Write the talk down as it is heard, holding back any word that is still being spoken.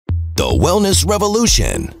wellness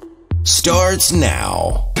revolution starts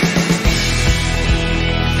now.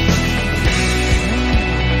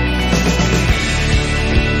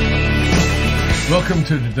 Welcome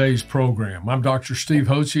to today's program. I'm Dr. Steve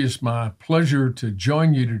Hotze. It's my pleasure to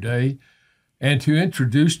join you today and to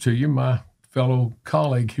introduce to you my fellow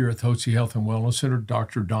colleague here at the Hotze Health and Wellness Center,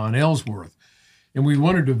 Dr. Don Ellsworth. And we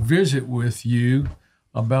wanted to visit with you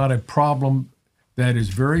about a problem that is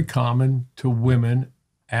very common to women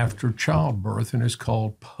after childbirth, and it's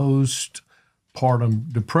called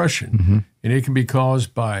postpartum depression. Mm-hmm. And it can be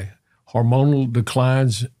caused by hormonal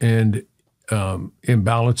declines and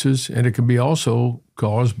imbalances, and it can be also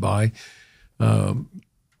caused by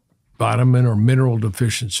vitamin or mineral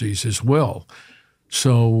deficiencies as well.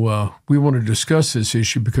 So we want to discuss this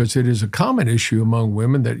issue because it is a common issue among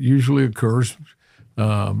women that usually occurs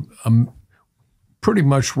pretty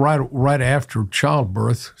much right after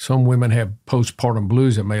childbirth. Some women have postpartum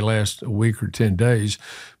blues that may last a week or 10 days,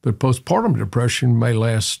 but postpartum depression may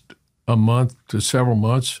last a month to several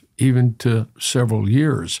months, even to several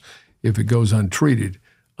years if it goes untreated.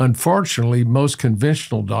 Unfortunately, most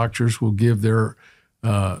conventional doctors will give their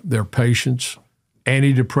patients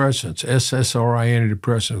antidepressants, SSRI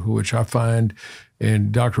antidepressants, which I find,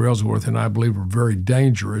 and Dr. Ellsworth and I believe, are very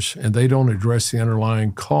dangerous, and they don't address the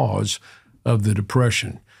underlying cause of the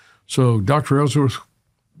depression. So, Dr. Ellsworth,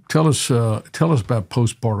 tell us about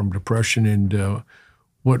postpartum depression and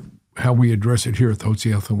how we address it here at the Hotze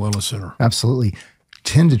Health and Wellness Center. Absolutely.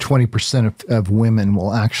 10 to 20% of women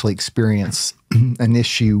will actually experience an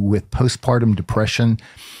issue with postpartum depression.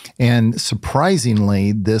 And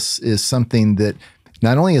surprisingly, this is something that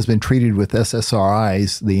not only has been treated with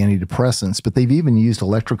SSRIs, the antidepressants, but they've even used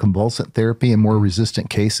electroconvulsant therapy in more resistant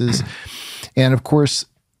cases. And of course,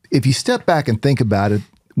 if you step back and think about it,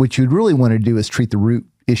 what you'd really want to do is treat the root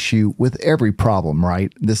issue with every problem,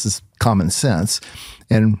 right? This is common sense.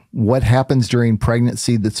 And what happens during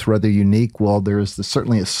pregnancy that's rather unique? Well, there's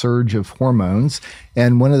certainly a surge of hormones.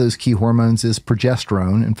 And one of those key hormones is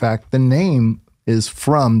progesterone. In fact, the name is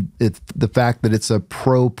from the fact that it's a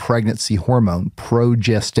pro-pregnancy hormone,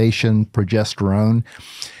 progestation, progesterone.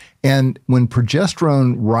 And when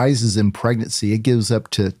progesterone rises in pregnancy, it gives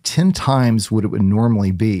up to 10 times what it would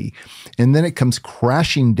normally be. And then it comes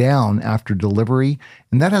crashing down after delivery,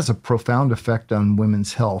 and that has a profound effect on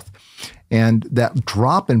women's health. And that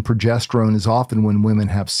drop in progesterone is often when women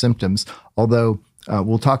have symptoms, although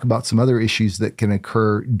we'll talk about some other issues that can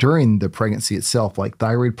occur during the pregnancy itself, like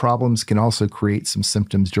thyroid problems can also create some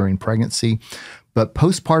symptoms during pregnancy. But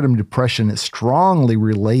postpartum depression is strongly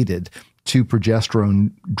related to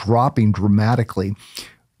progesterone dropping dramatically.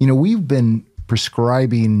 You know, we've been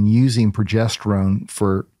prescribing and using progesterone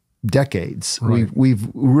for decades. Right. We've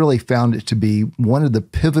really found it to be one of the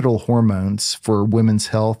pivotal hormones for women's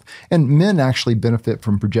health, and men actually benefit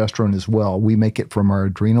from progesterone as well. We make it from our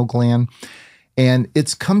adrenal gland, and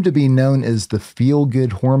it's come to be known as the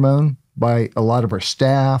feel-good hormone by a lot of our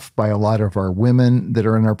staff, by a lot of our women that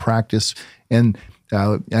are in our practice. And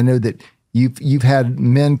I know that You've had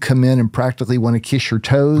men come in and practically want to kiss your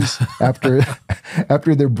toes after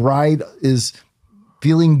their bride is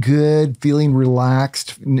feeling good, feeling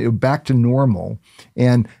relaxed, back to normal.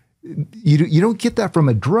 And you don't get that from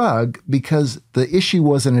a drug because the issue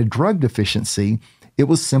wasn't a drug deficiency. It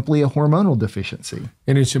was simply a hormonal deficiency.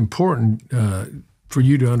 And it's important for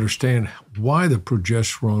you to understand why the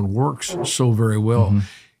progesterone works so very well.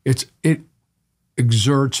 Mm-hmm. It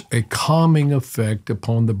exerts a calming effect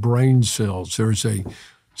upon the brain cells. There's a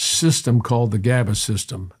system called the GABA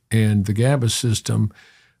system, and the GABA system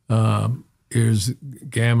is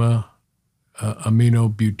gamma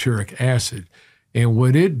aminobutyric acid. And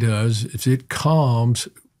what it does is it calms,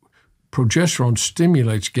 progesterone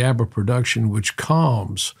stimulates GABA production, which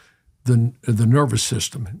calms the nervous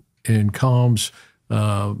system and calms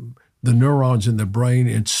the neurons in the brain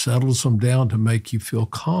and settles them down to make you feel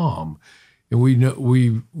calm. And we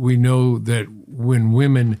know that when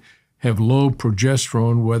women have low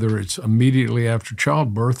progesterone, whether it's immediately after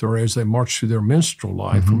childbirth or as they march through their menstrual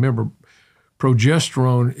life, mm-hmm. Remember,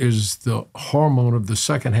 progesterone is the hormone of the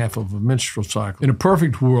second half of a menstrual cycle. In a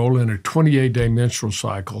perfect world, in a 28-day menstrual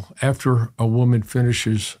cycle, after a woman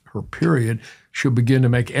finishes her period, she'll begin to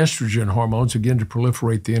make estrogen hormones, again to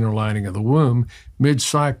proliferate the inner lining of the womb.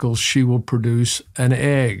 Mid-cycle, she will produce an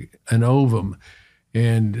egg, an ovum,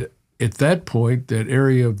 and at that point, that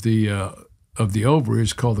area of the ovary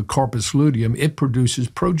is called the corpus luteum. It produces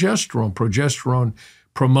progesterone. Progesterone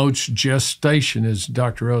promotes gestation, as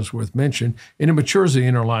Dr. Ellsworth mentioned, and it matures the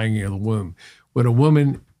inner lining of the womb. When a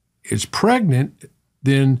woman is pregnant,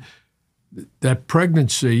 then that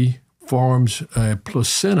pregnancy forms a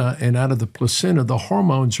placenta, and out of the placenta, the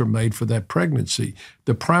hormones are made for that pregnancy.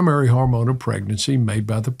 The primary hormone of pregnancy made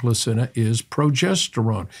by the placenta is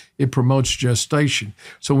progesterone. It promotes gestation.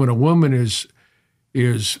 So when a woman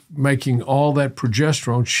is making all that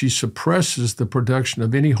progesterone, she suppresses the production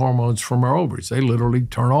of any hormones from her ovaries. They literally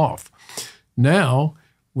turn off. Now,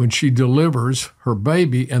 when she delivers her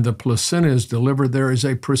baby and the placenta is delivered, there is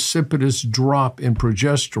a precipitous drop in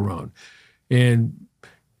progesterone. And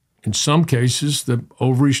in some cases, the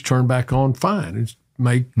ovaries turn back on fine and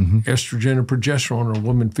make estrogen and progesterone, and a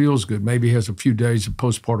woman feels good, maybe has a few days of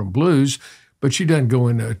postpartum blues, but she doesn't go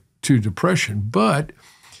into depression. But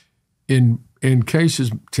in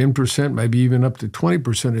cases, 10%, maybe even up to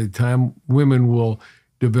 20% of the time, women will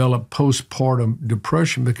develop postpartum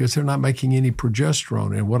depression because they're not making any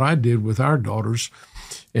progesterone. And what I did with our daughters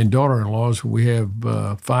and daughter-in-laws, we have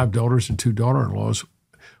 5 daughters and 2 daughter-in-laws,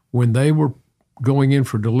 when they were going in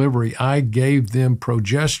for delivery, I gave them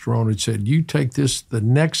progesterone and said, you take this the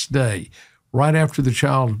next day, right after the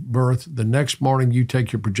childbirth, the next morning you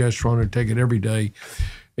take your progesterone and take it every day.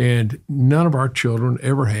 And none of our children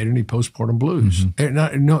ever had any postpartum blues.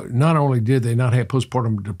 And not only did they not have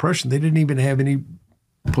postpartum depression, they didn't even have any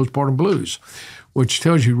postpartum blues, which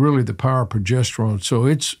tells you really the power of progesterone. So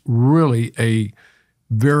it's really a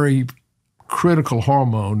very critical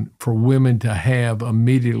hormone for women to have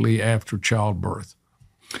immediately after childbirth.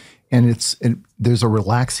 And there's a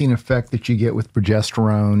relaxing effect that you get with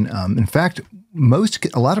progesterone. In fact,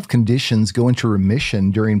 a lot of conditions go into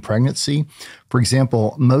remission during pregnancy. For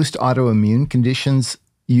example, most autoimmune conditions,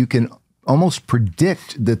 you can almost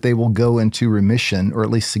predict that they will go into remission or at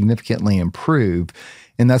least significantly improve.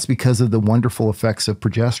 And that's because of the wonderful effects of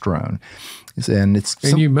progesterone. And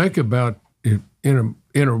you make about, in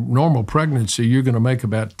a normal pregnancy, you're going to make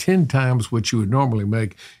about 10 times what you would normally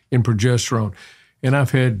make in progesterone. And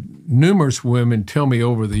I've had numerous women tell me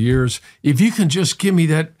over the years, if you can just give me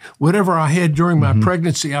that, whatever I had during my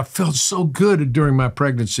pregnancy, I felt so good during my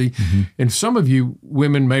pregnancy. And some of you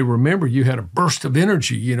women may remember you had a burst of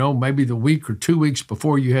energy, maybe the week or 2 weeks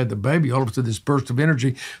before you had the baby, all of a sudden this burst of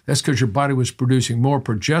energy. That's because your body was producing more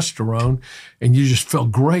progesterone and you just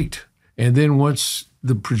felt great. And then once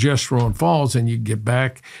the progesterone falls and you get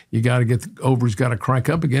back, the ovaries got to crank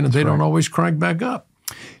up again, and they don't always crank back up.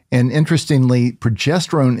 And interestingly,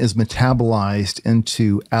 progesterone is metabolized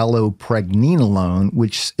into allopregnenolone,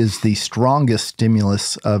 which is the strongest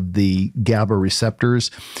stimulus of the GABA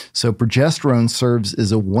receptors. So progesterone serves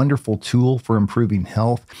as a wonderful tool for improving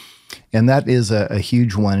health. And that is a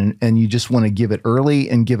huge one. And you just want to give it early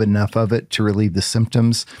and give enough of it to relieve the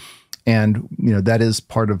symptoms. And, that is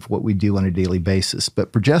part of what we do on a daily basis.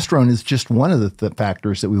 But progesterone is just one of the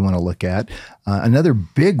factors that we want to look at. Another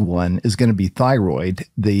big one is going to be thyroid.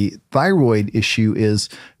 The thyroid issue is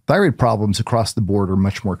thyroid problems across the board are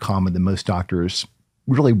much more common than most doctors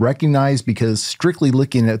really recognize, because strictly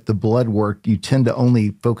looking at the blood work, you tend to only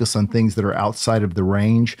focus on things that are outside of the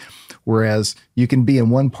range, whereas you can be in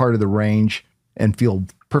one part of the range and feel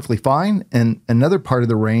perfectly fine, and another part of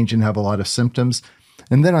the range and have a lot of symptoms.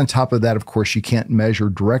 And then on top of that, of course, you can't measure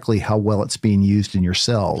directly how well it's being used in your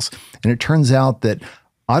cells. And it turns out that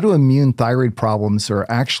autoimmune thyroid problems are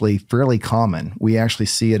actually fairly common. We actually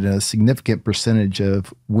see it in a significant percentage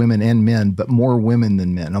of women and men, but more women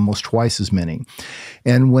than men, almost twice as many.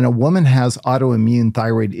 And when a woman has autoimmune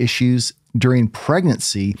thyroid issues during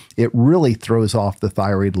pregnancy, it really throws off the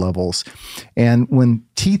thyroid levels. And when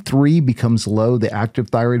T3 becomes low, the active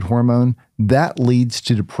thyroid hormone, that leads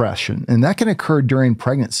to depression. And that can occur during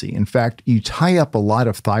pregnancy. In fact, you tie up a lot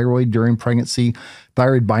of thyroid during pregnancy.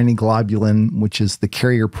 Thyroid binding globulin, which is the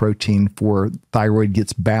carrier protein for thyroid,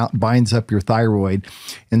 binds up your thyroid.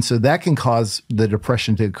 And so that can cause the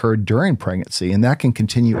depression to occur during pregnancy, and that can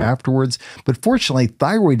continue afterwards. But fortunately,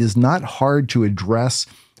 thyroid is not hard to address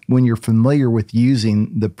when you're familiar with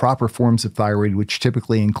using the proper forms of thyroid, which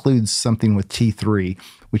typically includes something with T3,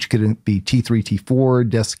 which could be T3, T4,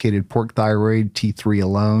 desiccated pork thyroid, T3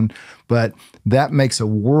 alone. But that makes a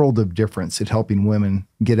world of difference at helping women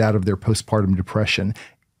get out of their postpartum depression.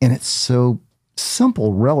 And it's so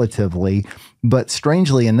simple relatively, but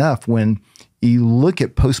strangely enough, when you look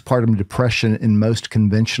at postpartum depression in most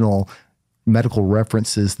conventional medical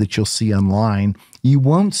references that you'll see online, you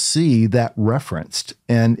won't see that referenced.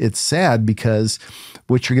 And it's sad, because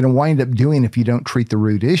what you're going to wind up doing if you don't treat the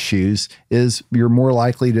root issues is you're more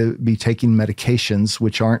likely to be taking medications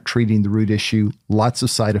which aren't treating the root issue, lots of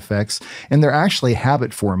side effects, and they're actually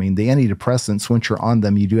habit forming. The antidepressants, once you're on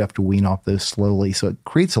them, you do have to wean off those slowly. So it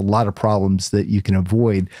creates a lot of problems that you can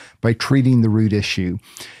avoid by treating the root issue.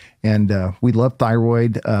 And we love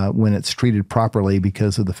thyroid when it's treated properly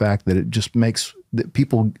because of the fact that it just makes that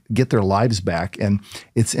people get their lives back. And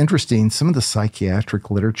it's interesting, some of the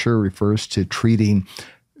psychiatric literature refers to treating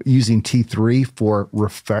using T3 for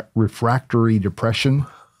refractory depression,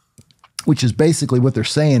 which is basically what they're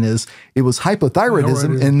saying is it was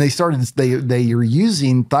hypothyroidism, and they are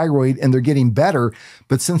using thyroid and they're getting better.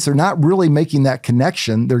 But since they're not really making that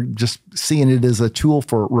connection, they're just seeing it as a tool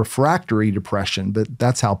for refractory depression. But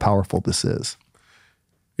that's how powerful this is.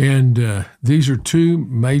 And these are two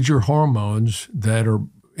major hormones that are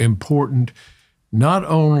important not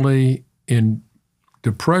only in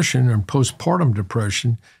depression and postpartum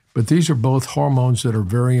depression, but these are both hormones that are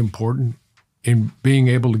very important in being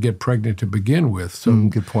able to get pregnant to begin with. So,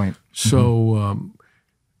 good point. So,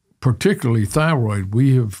 particularly thyroid,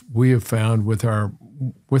 we have found with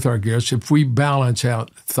our guests, if we balance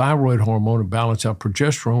out thyroid hormone and balance out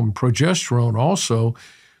progesterone also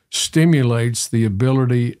stimulates the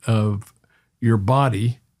ability of your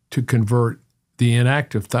body to convert the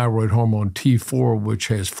inactive thyroid hormone T4, which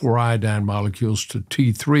has 4 iodine molecules, to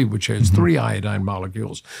T3, which has 3 iodine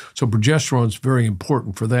molecules. So progesterone is very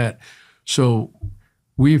important for that. So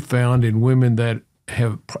we've found in women that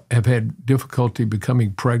have had difficulty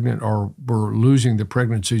becoming pregnant or were losing the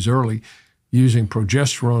pregnancies early, using adding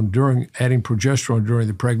progesterone during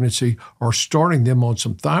the pregnancy or starting them on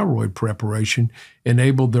some thyroid preparation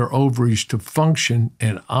enabled their ovaries to function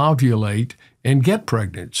and ovulate and get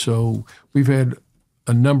pregnant. So we've had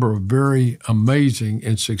a number of very amazing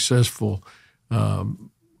and successful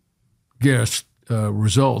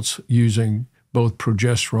results using both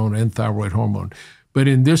progesterone and thyroid hormone. But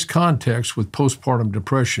in this context with postpartum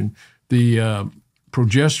depression, the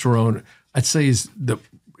progesterone, I'd say, is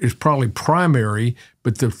probably primary,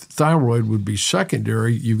 but the thyroid would be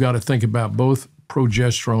secondary. You've got to think about both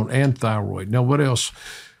progesterone and thyroid. Now, what else?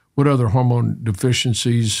 What other hormone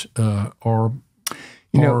deficiencies or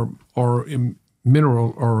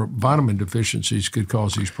mineral or vitamin deficiencies could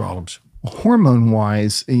cause these problems?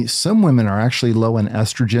 Hormone-wise, some women are actually low in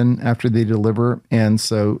estrogen after they deliver, and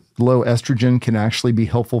so low estrogen can actually be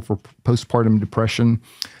helpful for postpartum depression.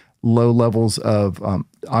 Low levels of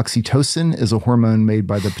oxytocin is a hormone made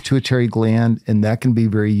by the pituitary gland, and that can be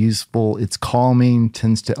very useful. It's calming,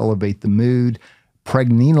 tends to elevate the mood.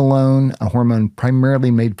 Pregnenolone, a hormone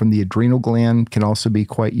primarily made from the adrenal gland, can also be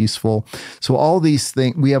quite useful. So all these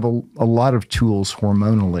things, we have a lot of tools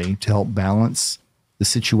hormonally to help balance the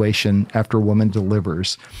situation after a woman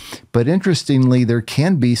delivers. But interestingly, there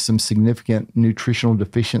can be some significant nutritional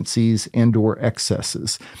deficiencies and/or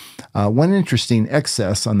excesses. One interesting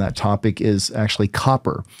excess on that topic is actually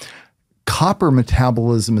copper. Copper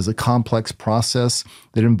metabolism is a complex process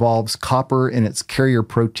that involves copper in its carrier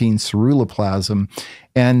protein ceruloplasm.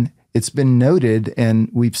 And it's been noted, and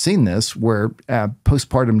we've seen this, where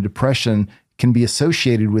postpartum depression can be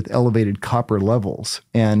associated with elevated copper levels,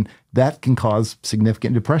 and that can cause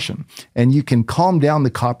significant depression. And you can calm down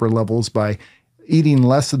the copper levels by eating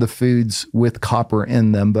less of the foods with copper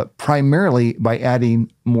in them, but primarily by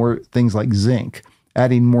adding more things like zinc.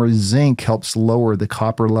 Adding more zinc helps lower the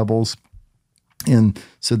copper levels. And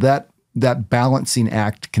so that balancing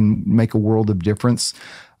act can make a world of difference.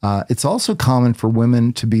 It's also common for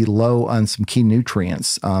women to be low on some key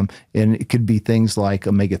nutrients. And it could be things like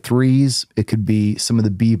omega-3s. It could be some of the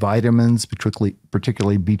B vitamins,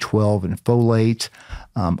 particularly B12 and folate.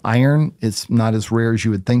 Iron, it's not as rare as you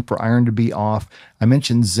would think for iron to be off. I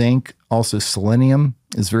mentioned zinc. Also selenium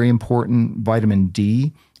is very important. Vitamin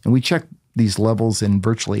D. And we check these levels in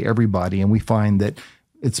virtually everybody, and we find that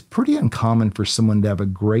it's pretty uncommon for someone to have a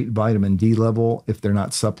great vitamin D level if they're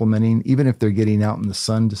not supplementing, even if they're getting out in the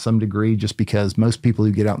sun to some degree, just because most people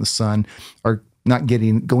who get out in the sun are not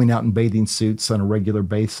going out in bathing suits on a regular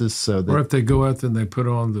basis. Or if they go out, then they put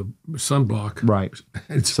on the sunblock. Right.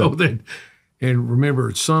 And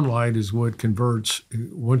remember, sunlight is what converts,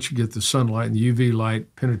 once you get the sunlight and the UV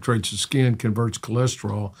light penetrates the skin, converts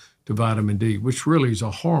cholesterol to vitamin D, which really is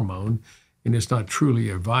a hormone, and it's not truly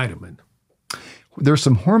a vitamin. There's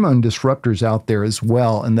some hormone disruptors out there as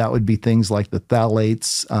well, and that would be things like the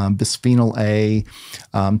phthalates, bisphenol A,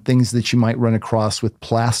 things that you might run across with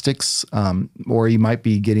plastics, or you might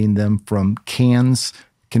be getting them from cans,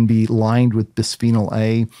 can be lined with bisphenol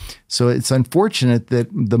A. So it's unfortunate that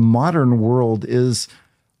the modern world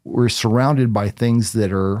we're surrounded by things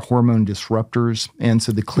that are hormone disruptors, and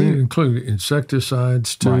so include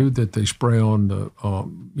insecticides too, right, that they spray on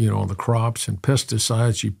the crops, and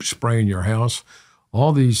pesticides you spray in your house.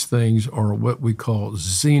 All these things are what we call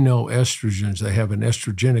xenoestrogens. They have an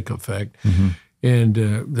estrogenic effect, and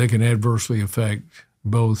they can adversely affect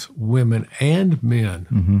both women and men,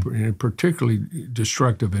 and particularly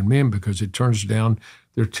destructive in men because it turns down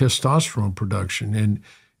their testosterone production,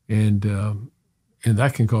 and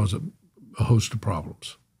that can cause a host of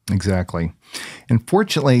problems. Exactly. And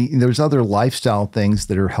fortunately, there's other lifestyle things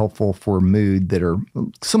that are helpful for mood that are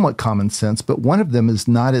somewhat common sense, but one of them is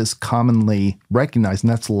not as commonly recognized,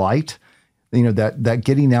 and that's light. You know, that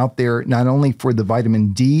getting out there, not only for the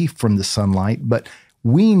vitamin D from the sunlight, but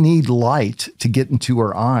we need light to get into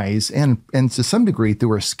our eyes and to some degree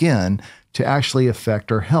through our skin to actually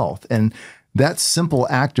affect our health. And that simple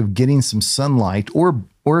act of getting some sunlight, or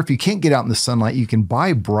if you can't get out in the sunlight, you can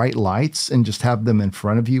buy bright lights and just have them in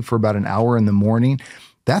front of you for about an hour in the morning.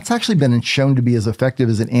 That's actually been shown to be as effective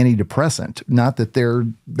as an antidepressant. Not that they're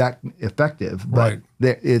that effective, but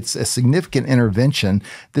it's a significant intervention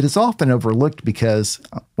that is often overlooked because,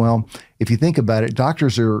 well, if you think about it,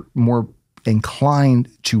 doctors are more inclined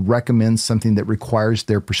to recommend something that requires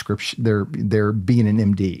their prescription, their being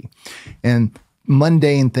an MD. And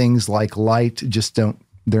mundane things like light just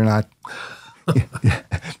they're not,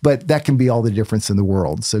 but that can be all the difference in the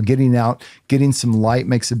world. So getting out, getting some light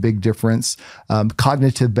makes a big difference.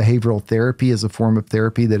 Cognitive behavioral therapy is a form of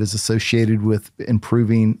therapy that is associated with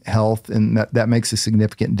improving health, and that makes a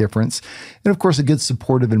significant difference. And of course, a good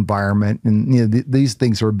supportive environment. And you know, these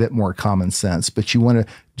things are a bit more common sense, but you want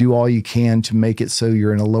to do all you can to make it so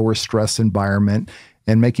you're in a lower stress environment,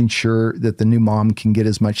 and making sure that the new mom can get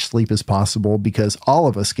as much sleep as possible, because all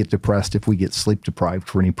of us get depressed if we get sleep deprived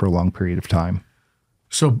for any prolonged period of time.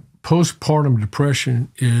 So postpartum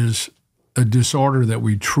depression is a disorder that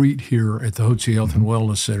we treat here at the Hotze Health and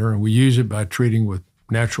Wellness Center, and we use it by treating with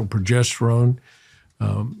natural progesterone.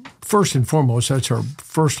 First and foremost, that's our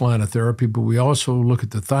first line of therapy, but we also look at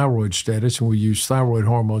the thyroid status, and we use thyroid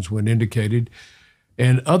hormones when indicated.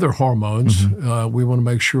 And other hormones, we want to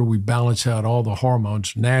make sure we balance out all the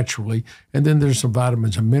hormones naturally. And then there's some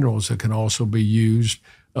vitamins and minerals that can also be used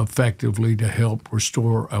effectively to help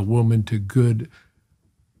restore a woman to good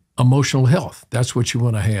emotional health. That's what you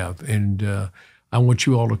want to have. And I want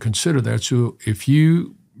you all to consider that. So if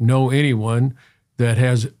you know anyone that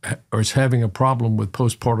has or is having a problem with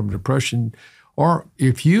postpartum depression, or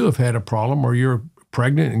if you have had a problem or you're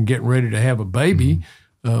pregnant and getting ready to have a baby,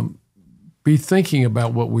 be thinking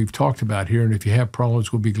about what we've talked about here, and if you have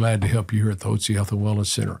problems, we'll be glad to help you here at the Hotze Health and Wellness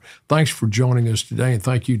Center. Thanks for joining us today, and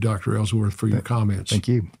thank you, Dr. Ellsworth, for your comments. Thank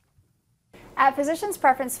you. At Physicians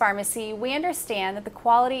Preference Pharmacy, we understand that the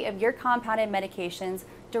quality of your compounded medications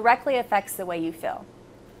directly affects the way you feel,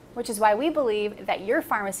 which is why we believe that your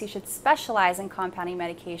pharmacy should specialize in compounding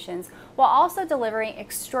medications while also delivering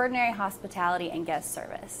extraordinary hospitality and guest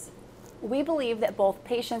service. We believe that both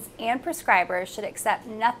patients and prescribers should accept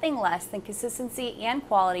nothing less than consistency and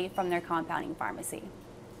quality from their compounding pharmacy.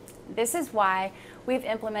 This is why we've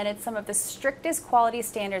implemented some of the strictest quality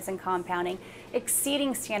standards in compounding,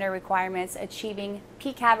 exceeding standard requirements, achieving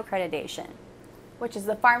PCAB accreditation, which is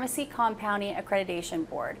the Pharmacy Compounding Accreditation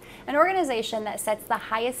Board, an organization that sets the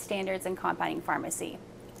highest standards in compounding pharmacy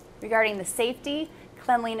regarding the safety,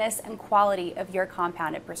 cleanliness, and quality of your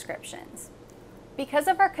compounded prescriptions. Because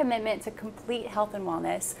of our commitment to complete health and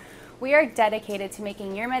wellness, we are dedicated to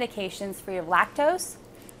making your medications free of lactose,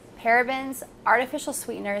 parabens, artificial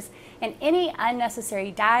sweeteners, and any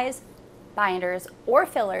unnecessary dyes, binders, or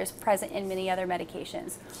fillers present in many other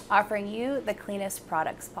medications, offering you the cleanest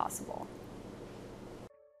products possible.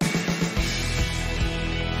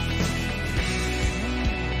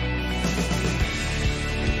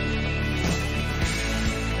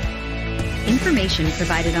 Information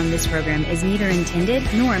provided on this program is neither intended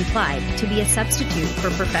nor implied to be a substitute for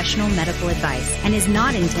professional medical advice and is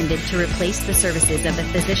not intended to replace the services of a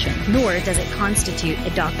physician, nor does it constitute a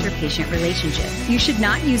doctor-patient relationship. You should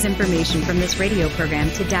not use information from this radio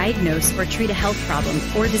program to diagnose or treat a health problem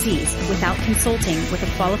or disease without consulting with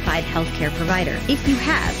a qualified healthcare provider. If you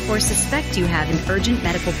have or suspect you have an urgent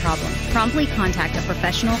medical problem, promptly contact a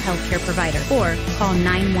professional healthcare provider or call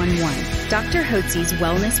 911. Dr. Hotze's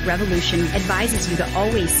Wellness Revolution advises you to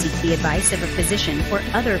always seek the advice of a physician or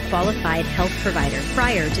other qualified health provider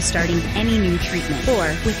prior to starting any new treatment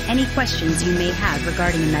or with any questions you may have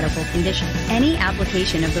regarding a medical condition. Any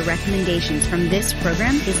application of the recommendations from this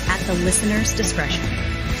program is at the listener's discretion.